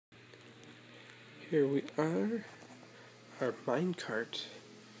Here we are. Our minecart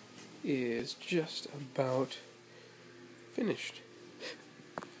is just about finished.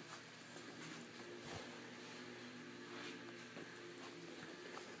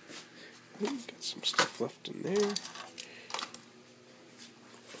 Got some stuff left in there.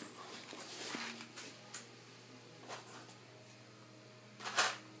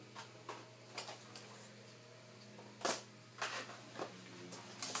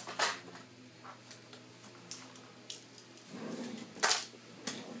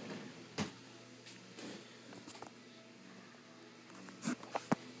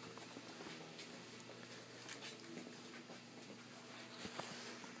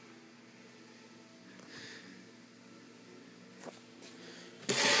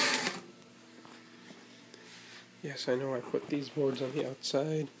 Yes, I know I put these boards on the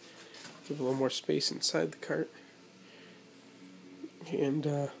outside, give a little more space inside the cart,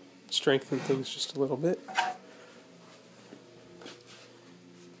 and strengthen things just a little bit.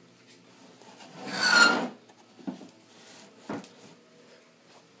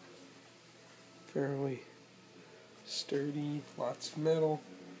 Fairly sturdy, lots of metal.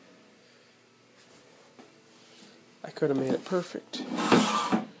 I could have made it perfect,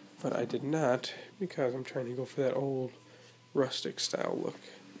 but I did not because I'm trying to go for that old rustic style look.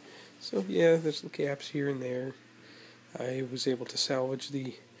 So yeah, there's the gaps here and there. I was able to salvage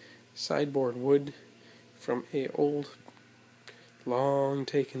the sideboard wood from a old, long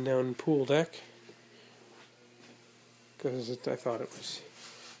taken down pool deck because I thought it was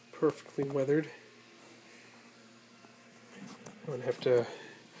perfectly weathered. I'm going to have to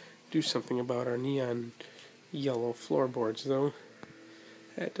do something about our neon yellow floorboards though.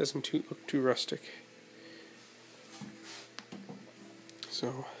 That doesn't look too rustic.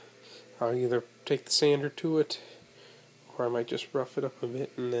 So I'll either take the sander to it, or I might just rough it up a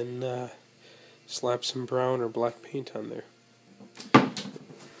bit and then slap some brown or black paint on there.